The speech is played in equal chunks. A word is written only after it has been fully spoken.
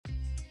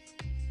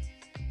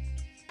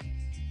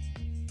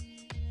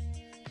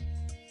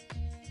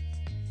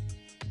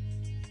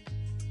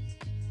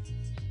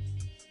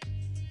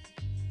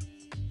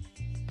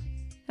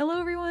Hello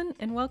everyone,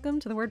 and welcome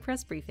to the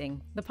WordPress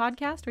Briefing, the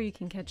podcast where you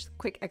can catch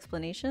quick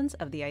explanations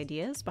of the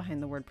ideas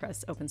behind the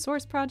WordPress open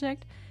source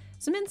project,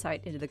 some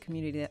insight into the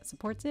community that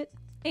supports it,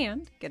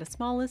 and get a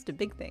small list of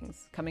big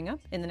things coming up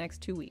in the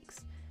next 2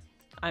 weeks.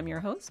 I'm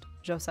your host,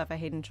 Josepha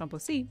Haden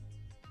Chomphosy.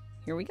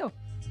 Here we go.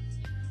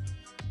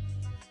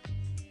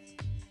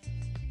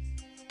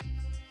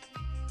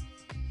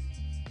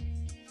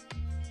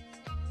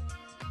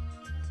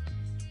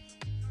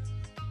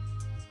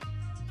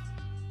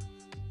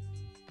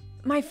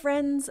 My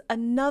friends,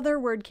 another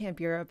WordCamp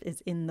Europe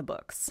is in the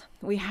books.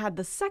 We had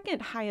the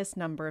second highest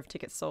number of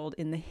tickets sold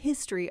in the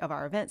history of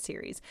our event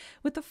series,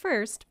 with the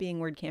first being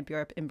WordCamp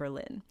Europe in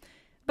Berlin.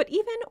 But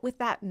even with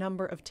that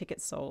number of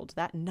tickets sold,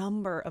 that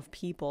number of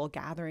people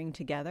gathering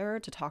together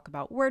to talk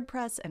about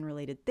WordPress and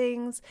related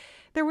things,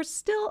 there were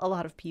still a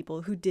lot of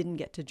people who didn't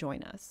get to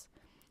join us.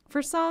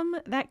 For some,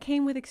 that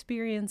came with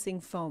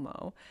experiencing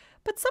FOMO,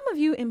 but some of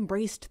you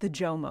embraced the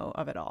JOMO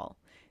of it all.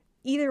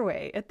 Either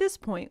way, at this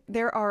point,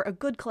 there are a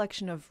good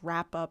collection of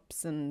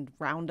wrap-ups and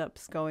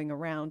roundups going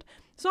around,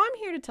 so I'm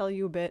here to tell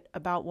you a bit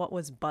about what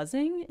was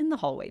buzzing in the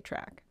hallway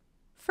track.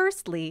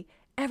 Firstly,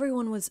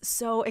 everyone was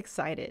so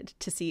excited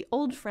to see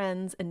old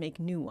friends and make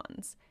new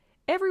ones.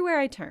 Everywhere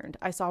I turned,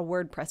 I saw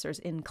WordPressers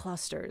in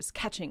clusters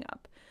catching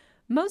up.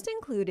 Most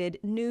included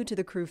new to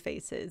the crew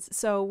faces,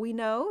 so we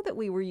know that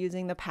we were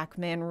using the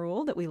Pac-Man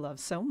rule that we love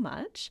so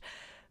much.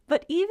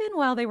 But even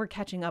while they were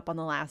catching up on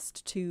the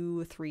last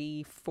 2,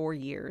 3, 4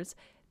 years,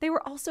 they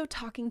were also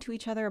talking to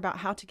each other about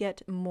how to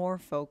get more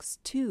folks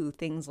to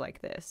things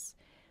like this.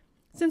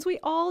 Since we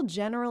all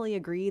generally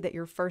agree that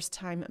your first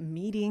time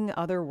meeting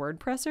other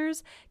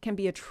WordPressers can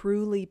be a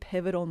truly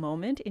pivotal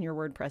moment in your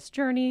WordPress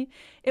journey,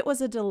 it was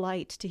a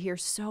delight to hear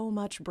so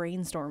much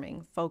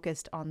brainstorming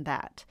focused on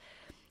that.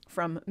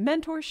 From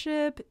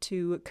mentorship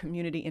to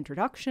community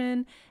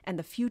introduction and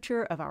the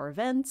future of our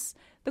events,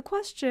 the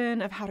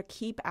question of how to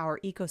keep our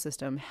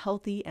ecosystem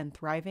healthy and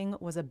thriving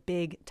was a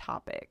big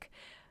topic.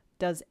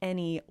 Does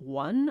any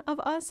one of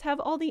us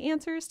have all the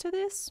answers to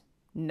this?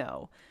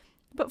 No.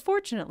 But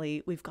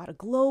fortunately, we've got a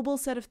global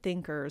set of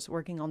thinkers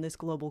working on this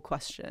global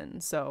question,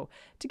 so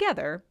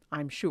together,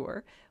 I'm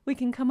sure, we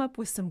can come up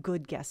with some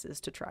good guesses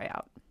to try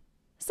out.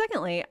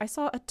 Secondly, I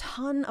saw a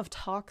ton of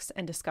talks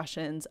and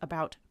discussions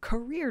about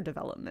career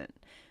development,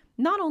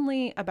 not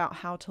only about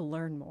how to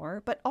learn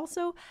more, but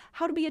also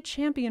how to be a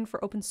champion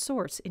for open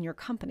source in your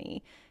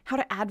company, how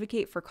to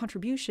advocate for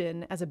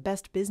contribution as a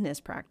best business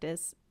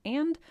practice,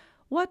 and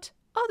what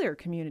other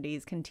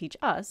communities can teach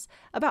us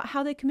about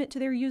how they commit to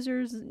their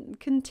users'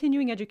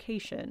 continuing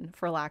education,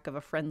 for lack of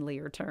a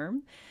friendlier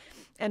term.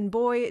 And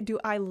boy, do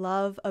I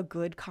love a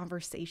good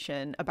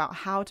conversation about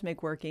how to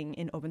make working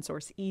in open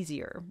source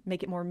easier,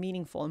 make it more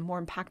meaningful and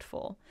more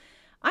impactful.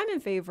 I'm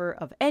in favor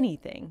of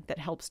anything that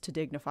helps to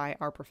dignify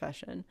our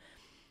profession.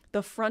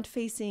 The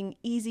front-facing,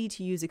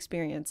 easy-to-use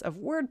experience of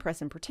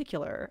WordPress in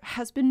particular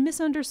has been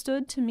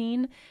misunderstood to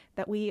mean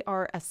that we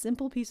are a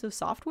simple piece of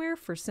software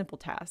for simple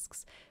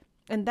tasks.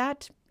 And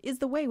that is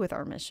the way with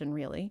our mission,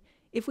 really.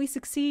 If we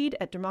succeed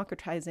at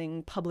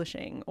democratizing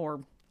publishing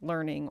or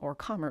learning or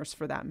commerce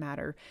for that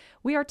matter,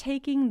 we are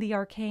taking the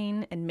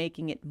arcane and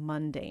making it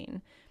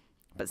mundane.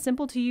 But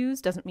simple to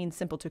use doesn't mean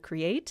simple to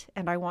create,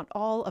 and I want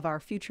all of our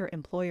future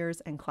employers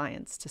and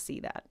clients to see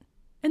that.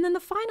 And then the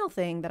final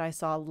thing that I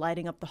saw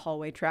lighting up the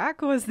hallway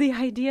track was the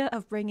idea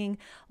of bringing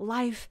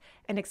life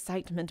and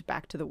excitement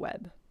back to the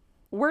web.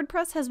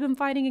 WordPress has been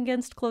fighting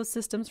against closed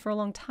systems for a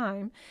long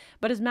time,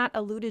 but as Matt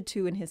alluded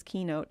to in his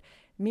keynote,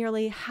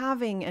 merely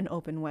having an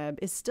open web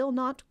is still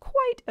not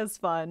quite as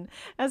fun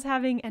as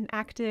having an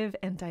active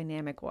and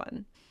dynamic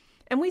one.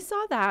 And we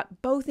saw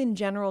that both in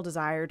general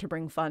desire to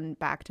bring fun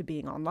back to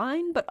being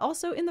online, but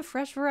also in the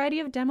fresh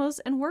variety of demos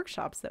and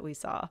workshops that we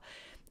saw,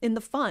 in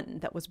the fun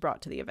that was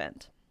brought to the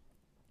event.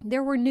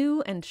 There were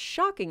new and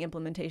shocking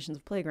implementations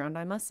of Playground,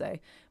 I must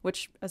say,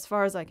 which, as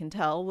far as I can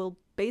tell, will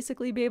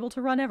basically be able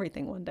to run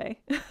everything one day.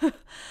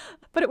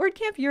 But at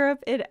WordCamp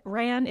Europe,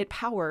 it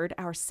powered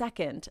our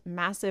second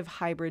massive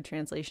hybrid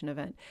translation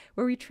event,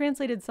 where we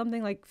translated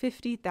something like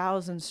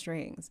 50,000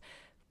 strings.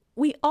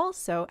 We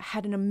also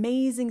had an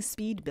amazing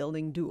speed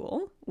building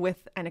duel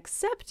with an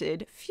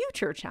accepted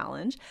future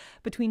challenge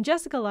between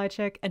Jessica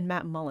Lychek and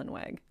Matt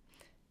Mullenweg.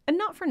 And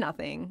not for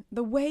nothing,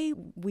 the way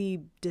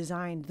we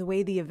designed, the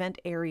way the event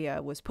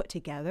area was put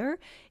together,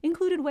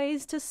 included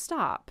ways to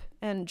stop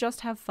and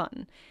just have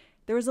fun.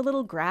 There was a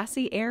little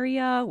grassy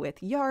area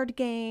with yard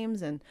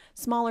games and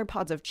smaller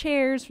pods of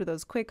chairs for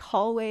those quick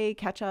hallway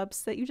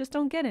catch-ups that you just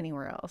don't get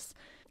anywhere else.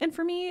 And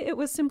for me, it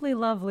was simply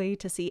lovely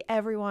to see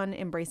everyone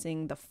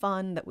embracing the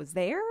fun that was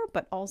there,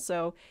 but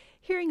also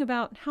hearing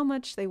about how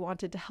much they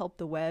wanted to help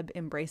the web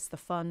embrace the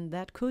fun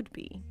that could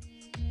be.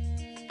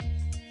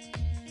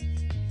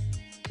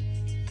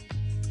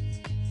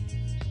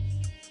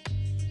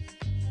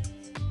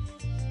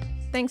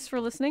 Thanks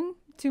for listening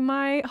to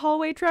my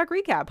hallway track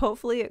recap.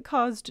 Hopefully it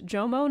caused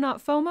JOMO,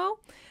 not FOMO.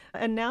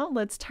 And now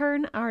let's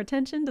turn our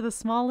attention to the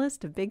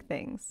smallest of big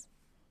things.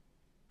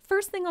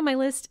 First thing on my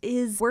list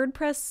is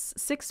WordPress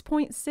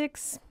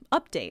 6.6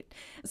 update.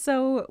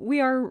 So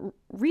we are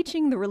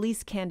reaching the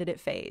release candidate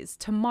phase.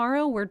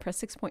 Tomorrow,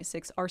 WordPress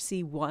 6.6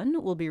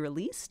 RC1 will be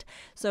released.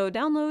 So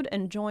download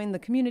and join the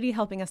community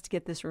helping us to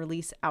get this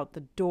release out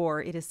the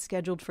door. It is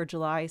scheduled for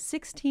July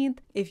 16th.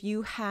 If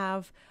you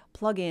have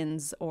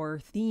plugins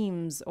or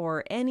themes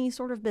or any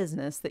sort of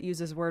business that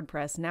uses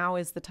WordPress, now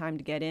is the time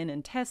to get in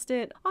and test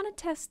it on a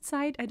test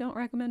site. I don't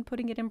recommend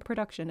putting it in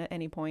production at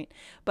any point,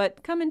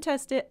 but come and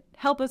test it,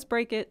 help us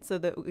break it so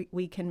that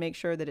we can make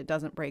sure that it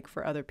doesn't break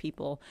for other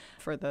people,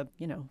 for the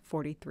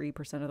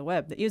 43% of the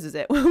web that uses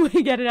it when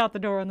we get it out the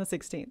door on the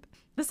 16th.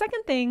 The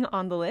second thing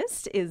on the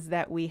list is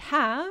that we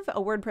have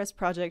a WordPress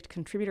project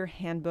contributor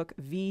handbook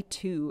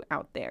V2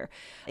 out there.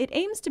 It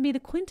aims to be the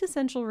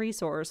quintessential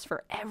resource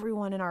for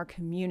everyone in our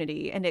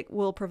community, and it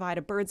will provide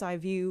a bird's eye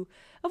view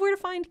of where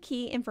to find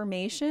key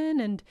information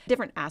and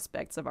different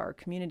aspects of our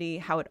community,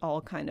 how it all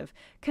kind of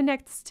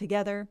connects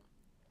together.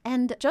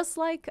 And just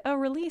like a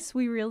release,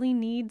 we really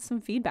need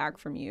some feedback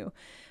from you.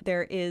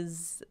 There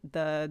is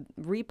the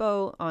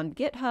repo on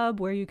GitHub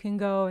where you can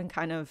go and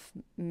kind of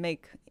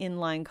make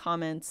inline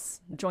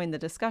comments, join the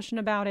discussion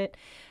about it.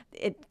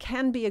 It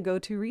can be a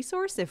go-to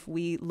resource if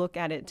we look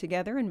at it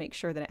together and make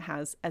sure that it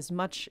has as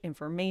much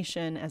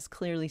information as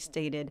clearly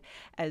stated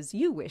as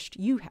you wished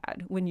you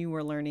had when you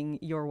were learning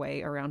your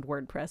way around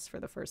WordPress for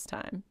the first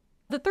time.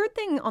 The third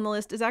thing on the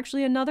list is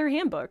actually another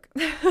handbook.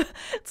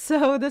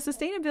 So the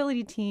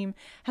sustainability team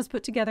has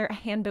put together a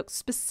handbook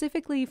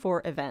specifically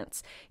for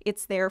events.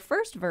 It's their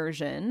first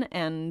version,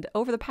 and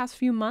over the past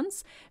few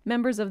months,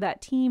 members of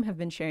that team have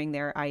been sharing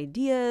their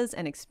ideas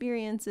and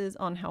experiences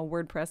on how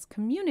WordPress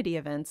community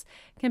events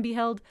can be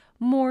held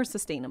more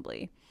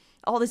sustainably.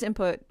 All this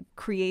input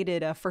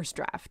created a first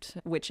draft,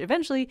 which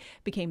eventually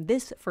became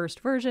this first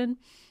version.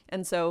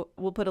 And so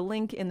we'll put a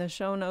link in the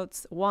show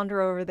notes.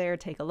 Wander over there,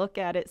 take a look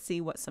at it,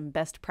 see what some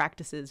best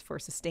practices for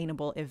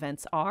sustainable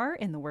events are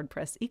in the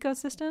WordPress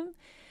ecosystem.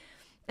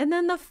 And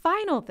then the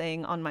final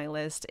thing on my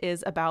list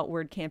is about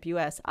WordCamp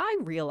US. I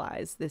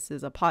realize this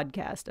is a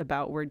podcast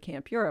about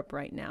WordCamp Europe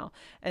right now,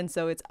 and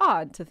so it's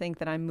odd to think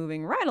that I'm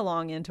moving right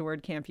along into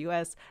WordCamp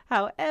US.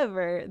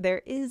 However,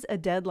 there is a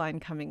deadline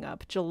coming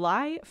up.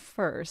 July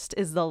 1st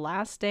is the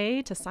last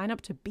day to sign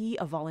up to be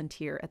a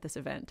volunteer at this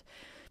event.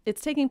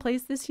 It's taking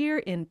place this year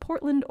in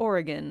Portland,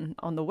 Oregon,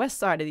 on the west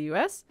side of the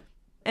US,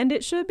 and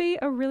it should be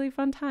a really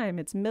fun time.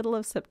 It's middle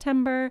of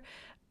September.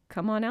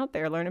 Come on out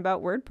there, learn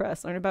about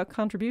WordPress, learn about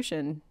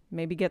contribution,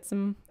 maybe get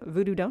some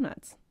voodoo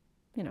donuts.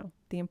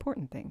 The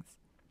important things.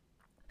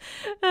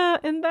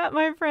 And that,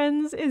 my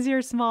friends, is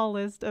your small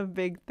list of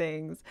big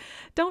things.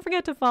 Don't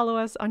forget to follow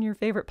us on your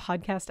favorite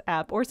podcast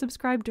app or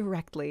subscribe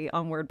directly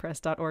on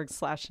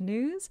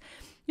wordpress.org/news.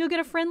 You'll get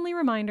a friendly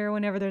reminder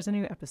whenever there's a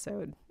new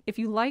episode. If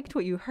you liked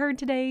what you heard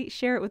today,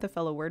 share it with a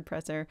fellow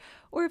WordPresser.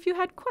 Or if you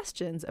had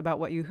questions about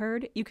what you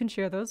heard, you can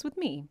share those with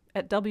me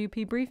at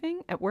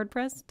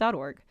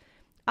wpbriefing@wordpress.org.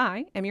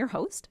 I am your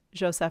host,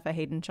 Josepha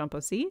Haden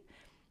Chomphosy.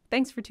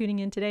 Thanks for tuning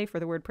in today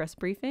for the WordPress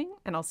Briefing,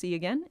 and I'll see you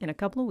again in a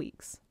couple of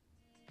weeks.